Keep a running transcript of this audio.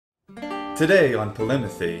Today on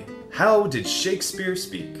Polymathy, how did Shakespeare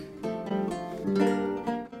speak?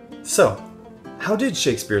 So, how did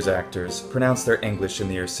Shakespeare's actors pronounce their English in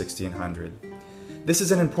the year 1600? This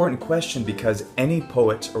is an important question because any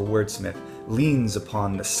poet or wordsmith leans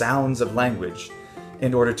upon the sounds of language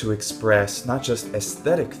in order to express not just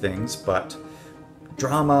aesthetic things, but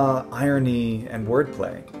drama, irony, and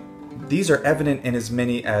wordplay. These are evident in as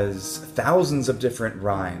many as thousands of different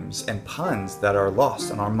rhymes and puns that are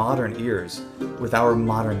lost on our modern ears with our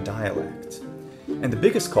modern dialect. And the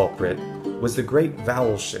biggest culprit was the great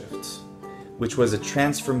vowel shift, which was a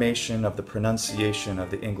transformation of the pronunciation of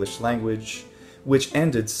the English language, which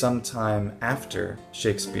ended sometime after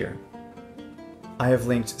Shakespeare. I have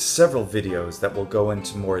linked several videos that will go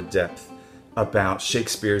into more depth about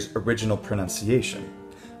Shakespeare's original pronunciation,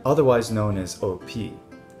 otherwise known as OP.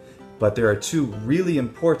 But there are two really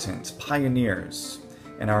important pioneers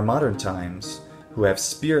in our modern times who have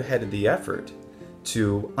spearheaded the effort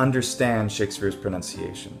to understand Shakespeare's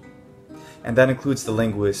pronunciation. And that includes the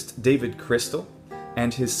linguist David Crystal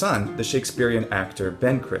and his son, the Shakespearean actor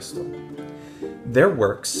Ben Crystal. Their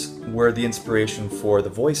works were the inspiration for the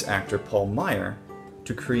voice actor Paul Meier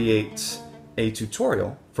to create a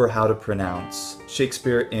tutorial for how to pronounce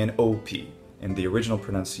Shakespeare in OP, in the original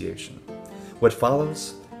pronunciation. What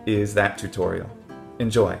follows is that tutorial.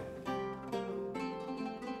 Enjoy!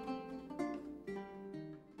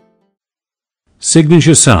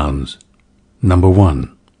 Signature sounds. Number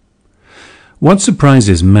 1. What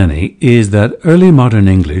surprises many is that early modern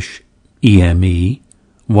English, EME,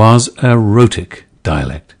 was a rhotic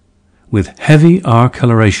dialect, with heavy R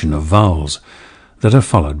coloration of vowels that are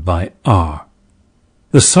followed by R.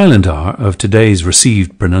 The silent R of today's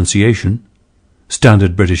received pronunciation,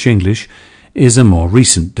 Standard British English, is a more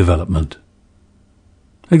recent development.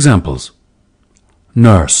 Examples: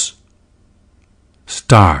 nurse,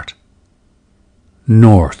 start,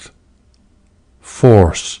 north,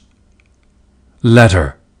 force,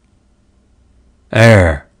 letter,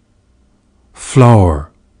 air,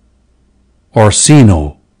 flower,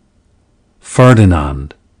 Orsino,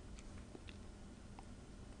 Ferdinand.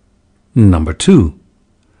 Number 2.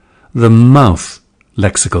 The mouth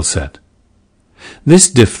lexical set. This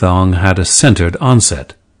diphthong had a centered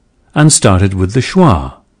onset and started with the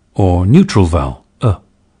schwa, or neutral vowel,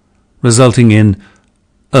 resulting in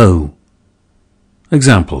o.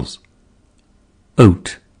 Examples: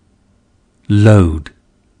 oat, load,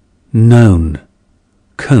 known,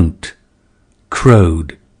 count,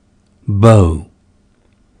 crowed, bow.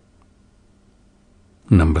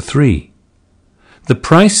 Number 3. The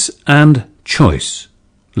price and choice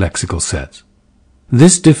lexical sets.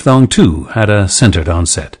 This diphthong too had a centered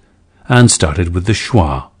onset and started with the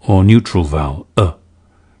schwa, or neutral vowel,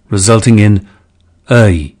 resulting in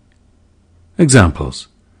a. Examples: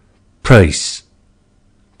 price,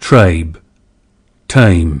 tribe,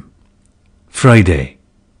 time, Friday,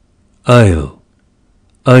 isle,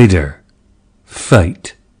 eider,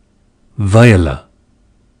 fight, viola,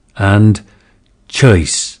 and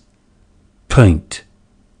choice, pint,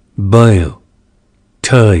 boil,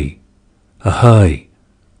 tie, ahai,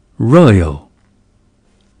 royal.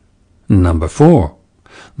 Number 4.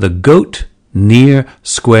 The goat, near,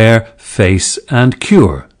 square, face, and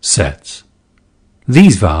cure sets.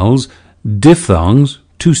 These vowels, diphthongs,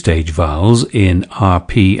 two-stage vowels in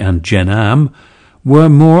RP and GenAm, were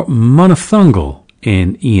more monophthongal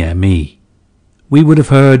in EME. We would have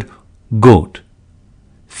heard goat,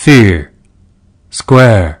 fear,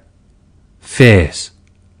 square, face,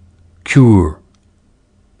 cure.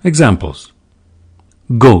 Examples: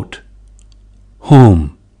 goat,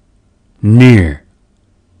 home, near,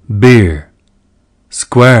 beer,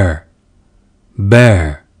 square,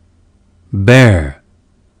 bear, bear,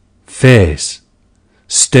 face,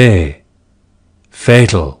 stay,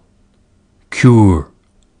 fatal, cure,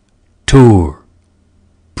 tour,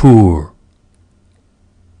 poor.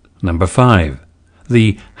 Number 5.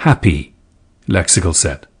 The happy lexical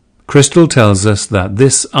set. Crystal tells us that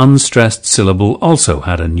this unstressed syllable also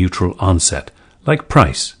had a neutral onset, like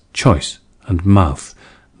price, choice, and mouth.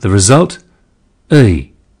 The result: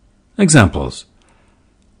 a. Examples: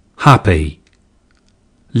 happy,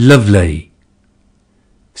 lovely,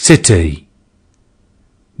 city,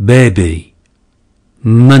 baby,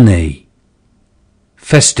 money,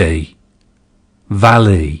 feste,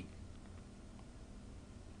 valley.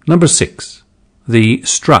 Number 6. The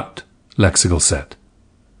strut lexical set.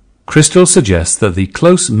 Crystal suggests that the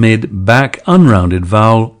close mid-back unrounded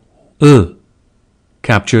vowel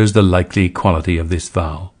captures the likely quality of this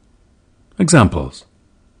vowel. Examples: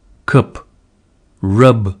 cup,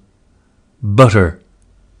 rub, butter,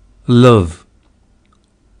 love,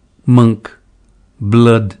 monk,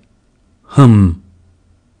 blood, hum,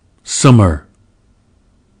 summer.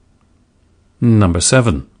 Number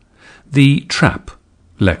 7. The trap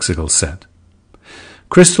lexical set.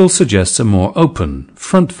 Crystal suggests a more open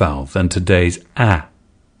front vowel than today's a,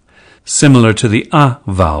 similar to the a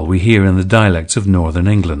vowel we hear in the dialects of northern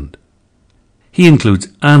England. He includes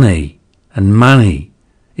ane and mani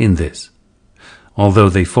in this, although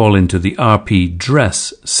they fall into the RP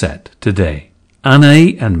dress set today.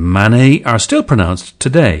 Ane and mane are still pronounced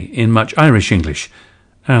today in much Irish English,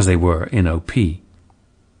 as they were in OP.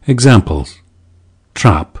 Examples: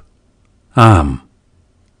 trap, am,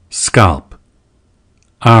 scalp,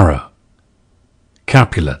 ara,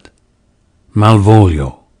 Capulet,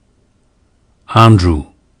 Malvolio, Andrew,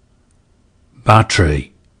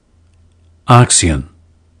 Battery, Axion.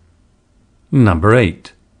 Number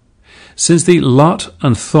 8. Since the lot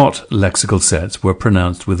and thought lexical sets were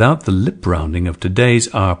pronounced without the lip rounding of today's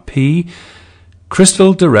RP,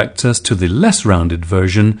 Crystal directs us to the less rounded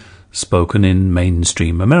version spoken in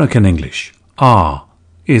mainstream American English. R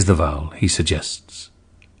is the vowel he suggests.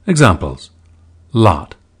 Examples: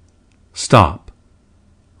 lot, stop,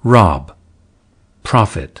 rob,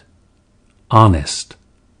 profit, honest,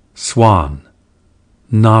 swan,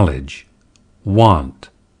 knowledge, want,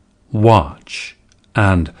 watch,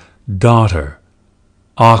 and daughter,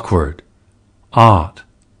 awkward, ought,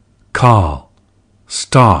 call,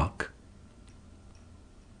 stalk.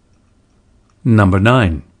 Number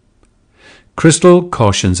 9. Crystal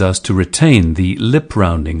cautions us to retain the lip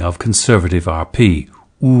rounding of conservative RP,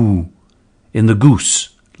 oo, in the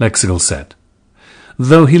goose lexical set,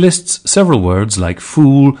 though he lists several words like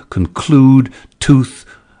fool, conclude, tooth,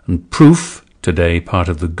 and proof, today part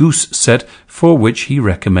of the goose set, for which he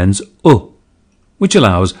recommends which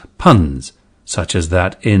allows puns, such as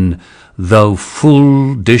that in thou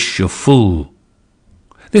full dish of full.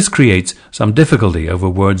 This creates some difficulty over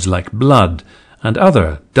words like blood and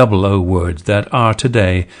other double O words that are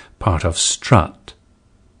today part of strut.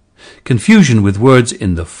 Confusion with words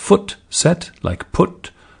in the foot set like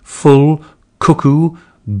put, full, cuckoo,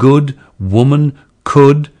 good, woman,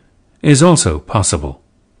 could is also possible.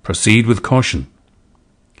 Proceed with caution.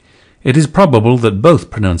 It is probable that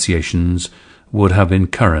both pronunciations would have been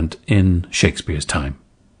current in Shakespeare's time.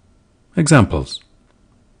 Examples: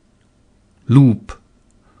 loop,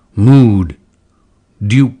 mood,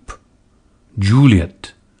 dupe,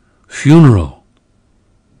 Juliet, funeral,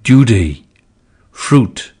 duty,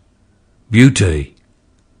 fruit, beauty.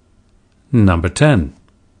 Number 10.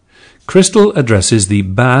 Crystal addresses the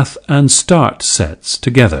bath and start sets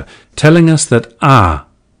together, telling us that a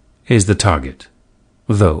is the target,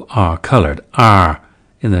 though are-coloured are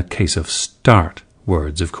in the case of start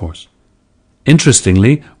words, of course.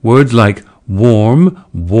 Interestingly, words like warm,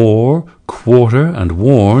 war, quarter, and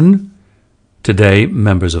worn, today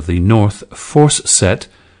members of the North Force set,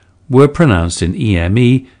 were pronounced in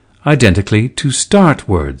EME identically to start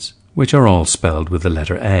words, which are all spelled with the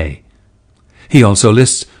letter A. He also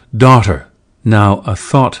lists daughter, now a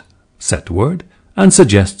thought set word, and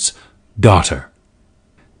suggests daughter.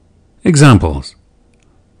 Examples: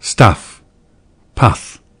 staff,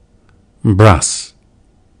 path, brass,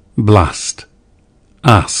 blast,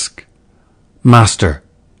 ask, master,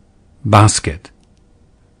 basket,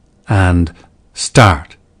 and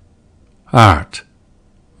start, art,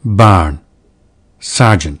 barn,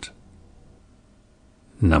 sergeant.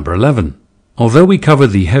 Number 11. Although we cover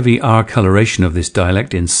the heavy R coloration of this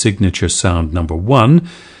dialect in signature sound number 1,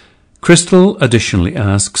 Crystal additionally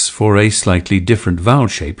asks for a slightly different vowel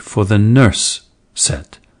shape for the nurse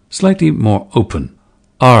set, slightly more open.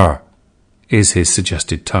 R is his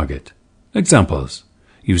suggested target. Examples: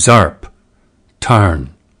 usurp, turn,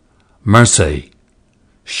 mercy,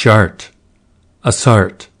 shirt,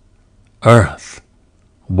 assert, earth,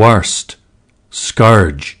 worst,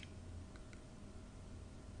 scourge.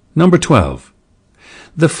 Number 12.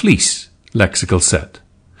 The fleece lexical set,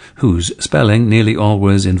 whose spelling nearly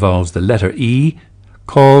always involves the letter E,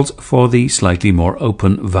 calls for the slightly more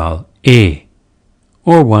open vowel E,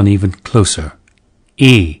 or one even closer,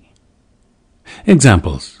 E.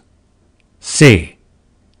 Examples: say,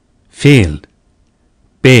 field,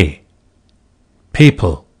 bay,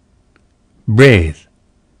 people, breathe,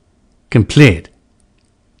 complete,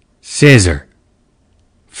 Caesar,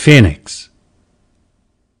 phoenix.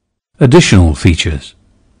 Additional features.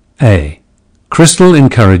 A. Crystal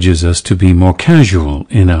encourages us to be more casual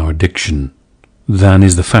in our diction than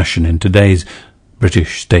is the fashion in today's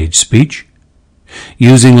British stage speech,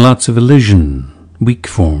 using lots of elision, weak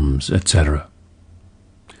forms, etc.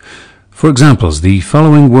 For examples, the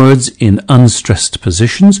following words in unstressed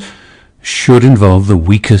positions should involve the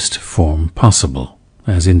weakest form possible,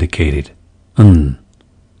 as indicated. N,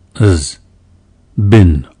 z,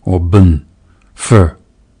 bin or bun, fur,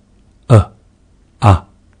 a,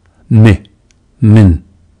 mi, min,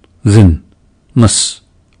 zin, mus,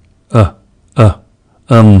 the,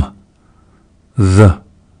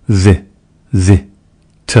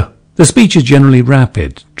 t. The speech is generally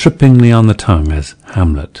rapid, trippingly on the tongue, as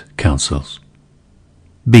Hamlet counsels.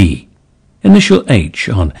 B. Initial H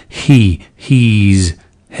on he, he's,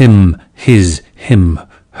 him, his, him,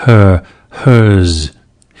 her, hers.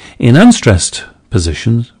 In unstressed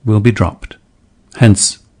positions will be dropped.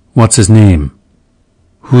 Hence, what's his name?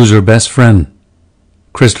 Who's her best friend?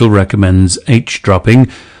 Crystal recommends H dropping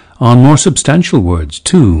on more substantial words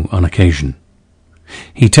too on occasion.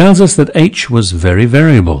 He tells us that H was very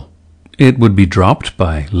variable. It would be dropped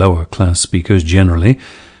by lower class speakers generally,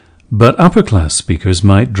 but upper class speakers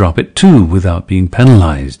might drop it too without being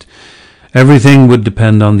penalized. Everything would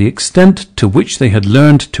depend on the extent to which they had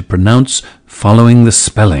learned to pronounce following the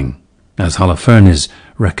spelling, as Holofernes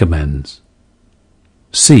recommends.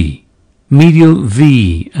 C. Medial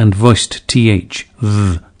V and voiced TH,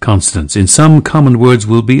 th, consonants in some common words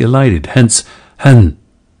will be elided, hence hen,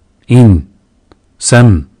 in,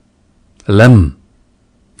 sem, lem,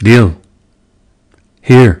 dil,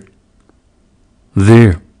 here,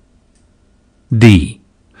 there. D.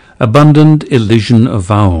 Abundant elision of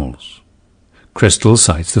vowels. Crystal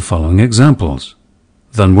cites the following examples: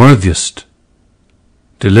 Thunworthiest,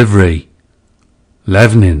 delivery,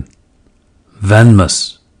 levnin,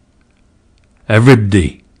 venmus,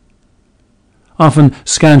 everybody. Often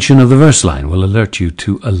scansion of the verse line will alert you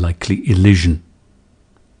to a likely elision.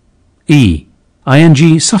 E.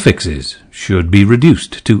 ing suffixes should be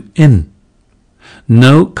reduced to in.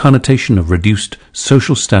 No connotation of reduced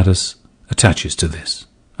social status attaches to this,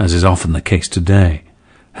 as is often the case today.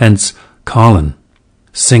 Hence, callin',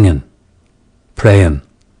 singin', prayin'.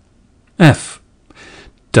 F.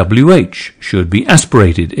 WH should be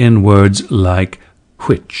aspirated in words like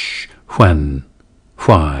which, when,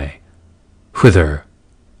 why, whither,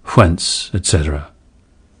 whence, etc.,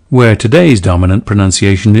 where today's dominant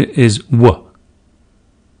pronunciation is w.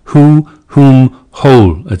 Who, whom,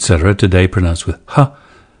 whole, etc., today pronounced with h,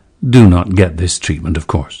 do not get this treatment, of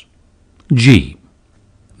course. G.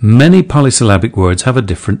 Many polysyllabic words have a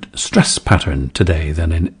different stress pattern today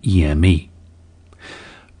than in EME.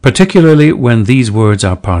 Particularly when these words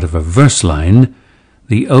are part of a verse line,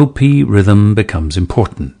 the OP rhythm becomes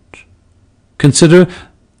important. Consider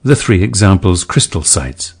the three examples Crystal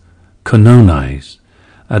cites: canonize,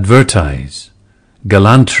 advertise,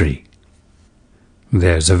 gallantry.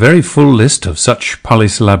 There's a very full list of such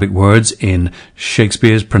polysyllabic words in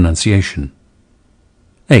Shakespeare's Pronunciation.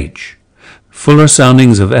 H. Fuller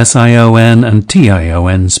soundings of S-I-O-N and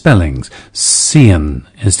T-I-O-N spellings, sian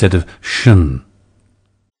instead of shun.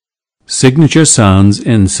 Signature sounds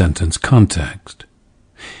in sentence context.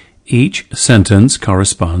 Each sentence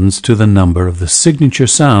corresponds to the number of the signature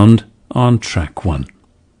sound on track 1.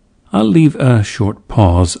 I'll leave a short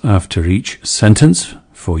pause after each sentence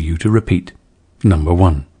for you to repeat. Number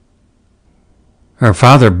 1. Her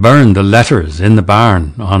father burned the letters in the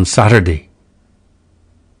barn on Saturday.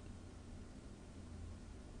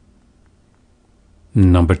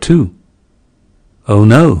 Number 2. Oh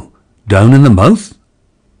no, down in the mouth?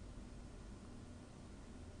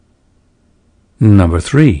 Number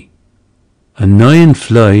 3. Annoying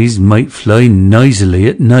flies might fly noisily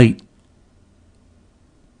at night.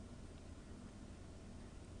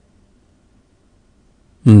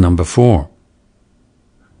 Number 4.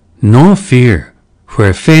 No fear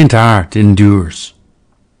where faint heart endures.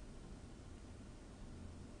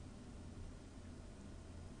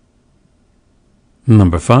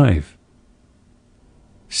 Number 5.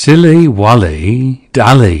 Silly Wally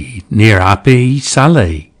Dally near Happy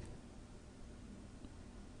Sally.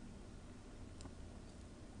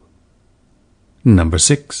 Number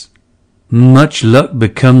 6. Much luck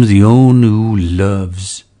becomes the own who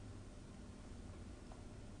loves.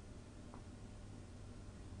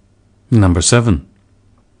 Number 7.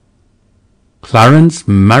 Clarence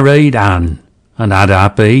married Anne and had a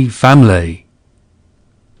happy family.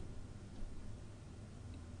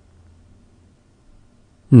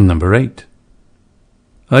 Number 8.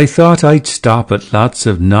 I thought I'd stop at lots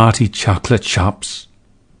of naughty chocolate shops.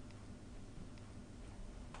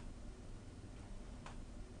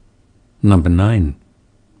 Number 9.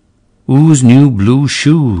 Whose new blue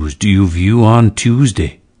shoes do you view on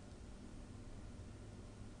Tuesday?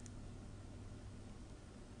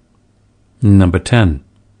 Number 10.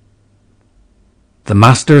 The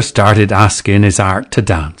master started asking his art to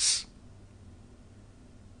dance.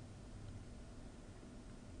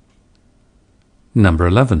 Number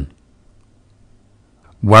 11.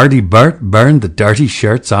 Wardy Bert burned the dirty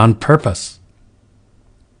shirts on purpose.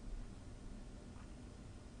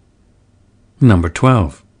 Number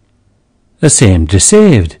 12. The same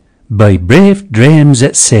deceived by brave dreams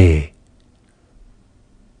at sea.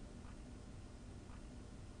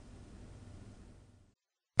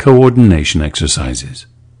 Coordination exercises.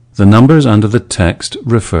 The numbers under the text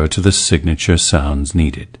refer to the signature sounds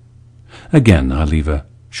needed. Again, I'll leave a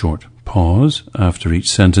short pause after each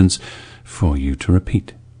sentence for you to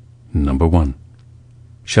repeat. Number 1.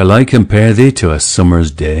 Shall I compare thee to a summer's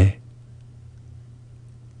day?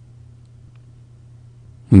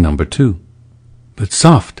 Number 2. But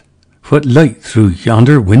soft, what light through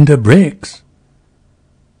yonder window breaks?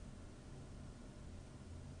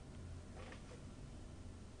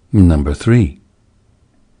 Number 3.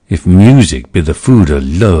 If music be the food of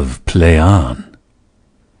love, play on.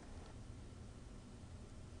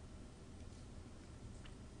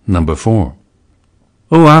 Number 4.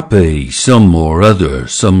 Oh, happy some or other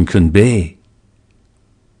some can be.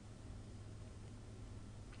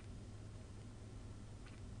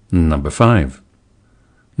 Number 5.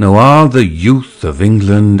 Now all the youth of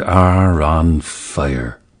England are on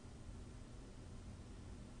fire.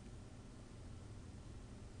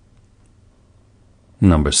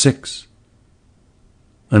 Number 6.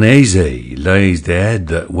 An easy lies the head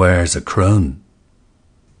that wears a crown.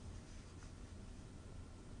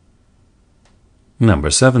 Number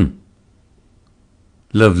 7.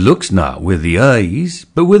 Love looks not with the eyes,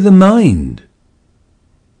 but with the mind.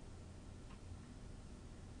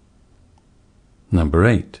 Number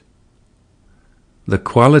 8. The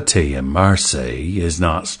quality in mercy is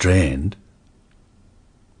not strained.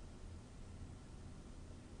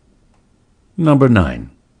 Number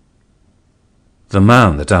 9. The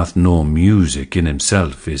man that hath no music in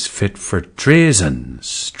himself is fit for treason,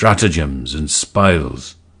 stratagems, and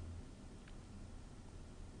spiles.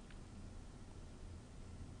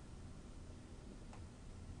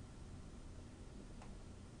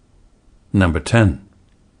 Number 10.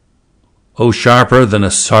 O sharper than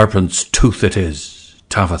a serpent's tooth it is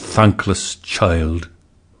to have a thankless child.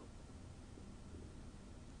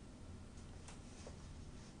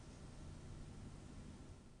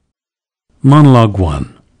 Monologue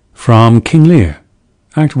 1. From King Lear,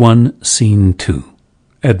 Act 1, Scene 2.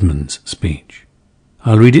 Edmund's speech.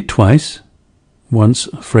 I'll read it twice, once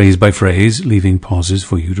phrase by phrase, leaving pauses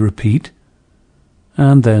for you to repeat,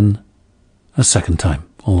 and then a second time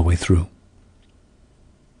all the way through.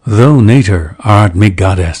 Thou nature art me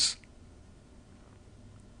goddess,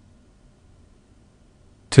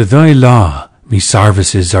 to thy law me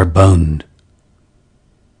services are bound.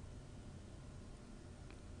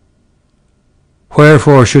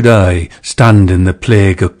 Wherefore should I stand in the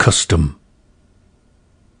plague of custom?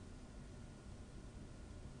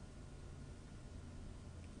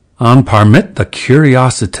 And permit the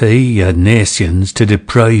curiosity of nations to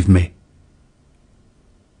deprive me.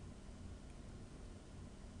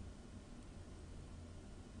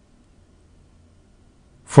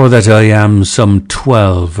 For that I am some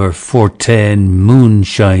 12 or 14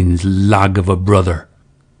 moonshines lag of a brother.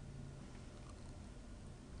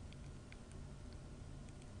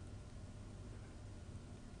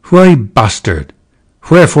 Why bastard?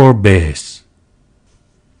 Wherefore base?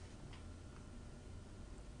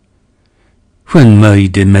 When my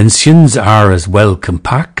dimensions are as well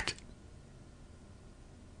compact,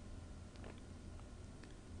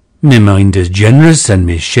 me mind as generous and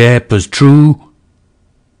me shape as true,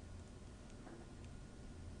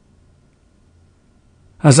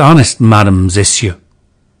 as honest madam's issue.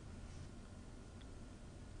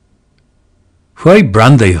 Why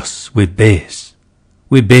brand they us with base?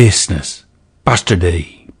 With baseness,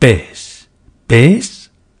 bastardy, base, base?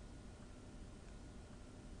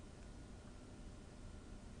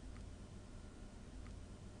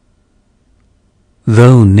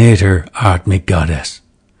 Thou nature art me goddess,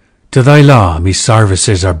 to thy law me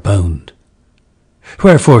services are bound.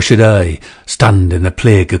 Wherefore should I stand in the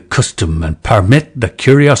plague of custom and permit the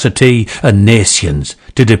curiosity of nations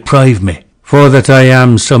to deprive me? For that I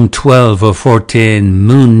am some 12 or 14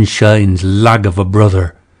 moonshines lag of a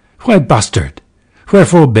brother. Why bastard?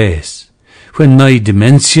 Wherefore base? When my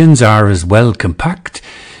dimensions are as well compact,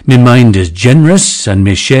 me mind as generous, and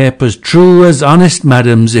me shape as true as honest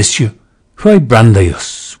madam's issue. Why brand they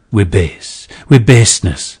us with base, with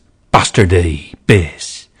baseness, bastardy,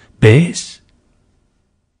 base, base?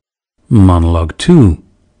 Monologue 2.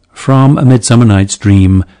 From A Midsummer Night's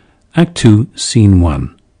Dream, Act 2, Scene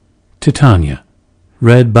 1. Titania,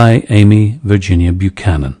 read by Amy Virginia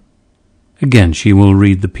Buchanan. Again, she will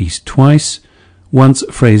read the piece twice, once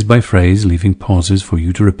phrase by phrase, leaving pauses for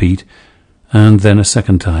you to repeat, and then a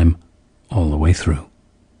second time, all the way through.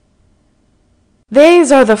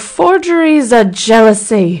 These are the forgeries of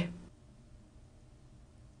jealousy.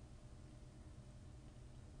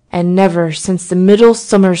 And never since the middle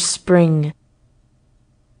summer's spring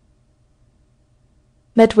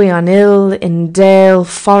met we on hill, in dale,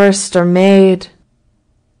 forest or maid,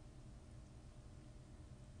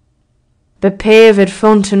 bepaved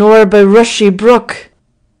fountain or by rushy brook,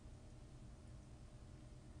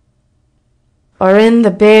 or in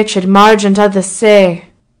the beached margent of the sea,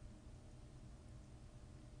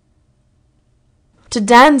 to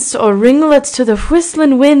dance o'er ringlets to the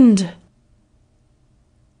whistling wind.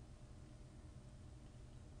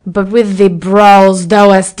 But with the brawls thou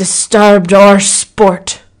hast disturbed our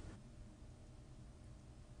sport.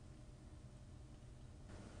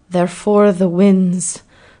 Therefore the winds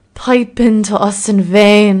pipe into us in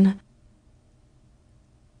vain,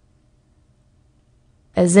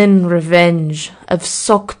 as in revenge have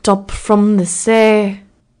sucked up from the sea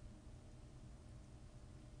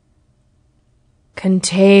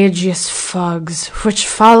contagious fogs which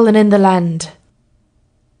fallen in the land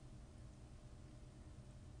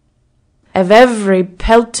of every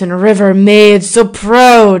pelting river made so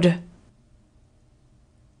proud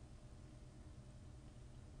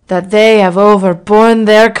that they have overborne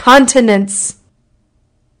their continents.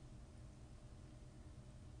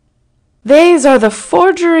 These are the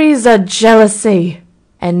forgeries of jealousy,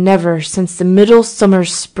 and never since the middle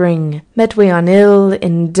summer's spring met we on hill,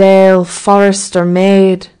 in dale, forest or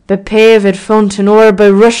maid, bepaved fountain or by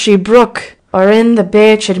rushy brook, or in the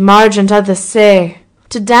beached margent of the sea,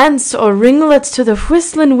 to dance o'er ringlets to the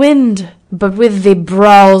whistling wind. But with the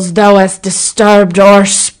brawls thou hast disturbed our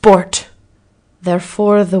sport.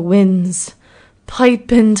 Therefore the winds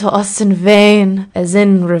pipe into us in vain, as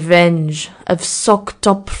in revenge have sucked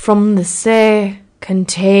up from the sea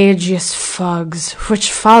contagious fogs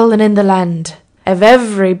which fallen in the land of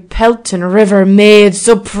every pelting river made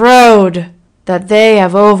so proud that they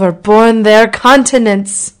have overborne their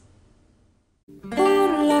continents.